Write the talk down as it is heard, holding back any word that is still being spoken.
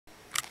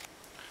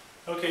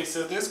Okay,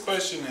 so this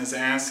question is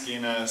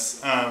asking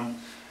us,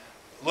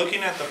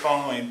 looking at the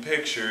following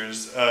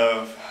pictures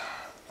of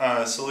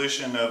a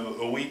solution of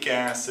a weak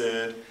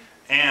acid,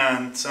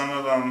 and some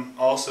of them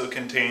also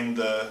contain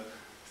the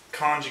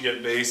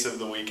conjugate base of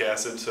the weak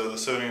acid, so the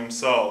sodium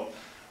salt,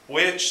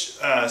 which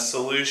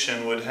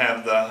solution would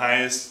have the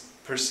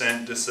highest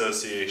percent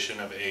dissociation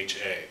of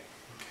HA?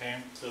 Okay,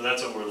 so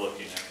that's what we're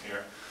looking at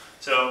here.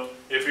 So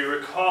if you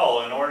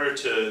recall, in order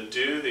to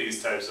do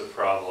these types of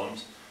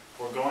problems,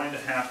 we're going to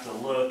have to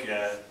look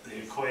at the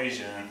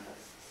equation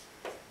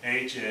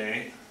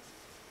HA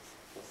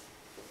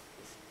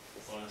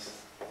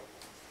plus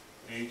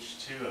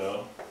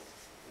H2O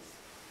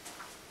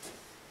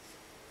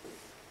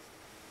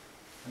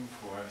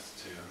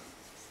equals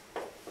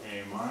to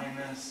A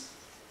minus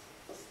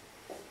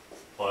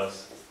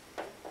plus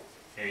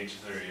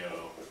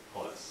H3O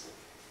plus.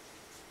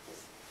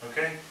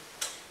 Okay,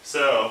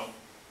 so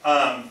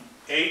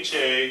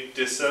HA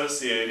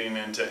dissociating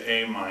into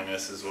A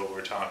minus is what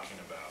we're talking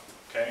about.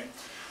 Okay,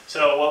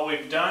 so what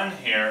we've done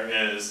here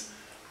is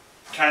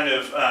kind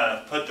of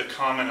put the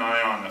common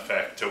ion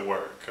effect to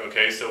work.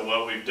 Okay, so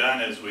what we've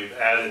done is we've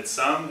added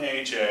some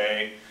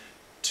HA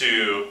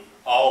to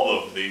all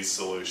of these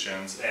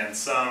solutions and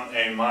some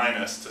A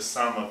minus to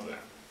some of them.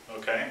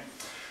 Okay,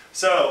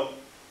 so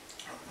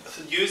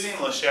using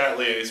Le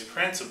Chatelier's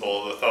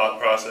principle, the thought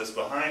process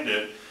behind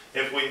it,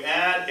 if we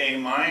add A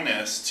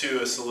minus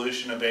to a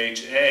solution of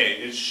HA,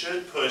 it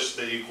should push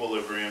the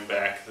equilibrium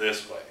back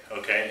this way,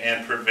 okay,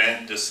 and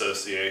prevent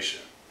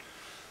dissociation.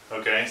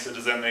 Okay, so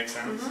does that make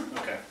sense? Mm-hmm.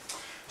 Okay.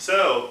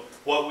 So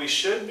what we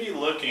should be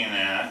looking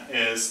at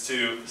is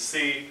to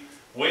see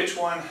which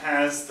one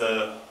has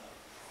the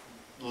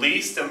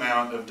least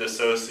amount of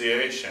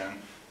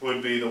dissociation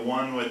would be the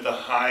one with the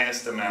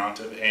highest amount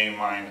of A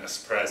minus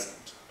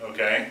present.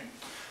 Okay?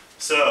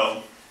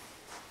 So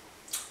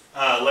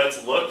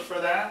let's look for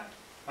that.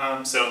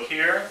 So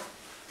here,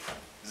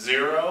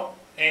 0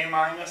 A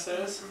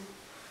minuses.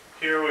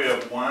 Here we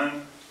have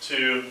 1,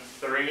 2,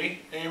 3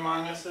 A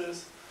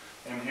minuses.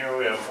 And here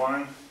we have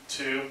 1,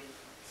 2,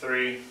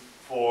 3,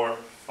 4,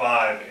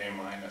 5 A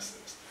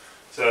minuses.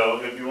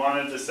 So if you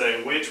wanted to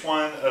say which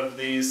one of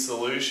these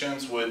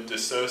solutions would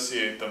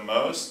dissociate the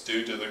most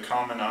due to the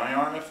common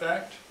ion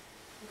effect,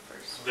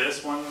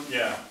 this one,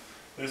 yeah,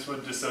 this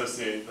would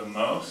dissociate the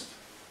most,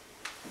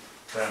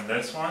 then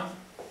this one,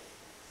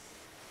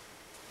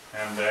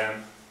 and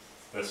then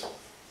this one.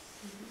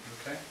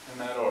 Okay, in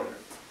that order.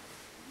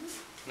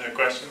 No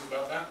questions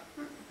about that?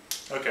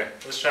 Okay,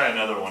 let's try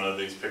another one of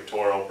these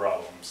pictorial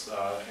problems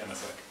in a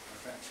second.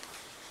 Okay.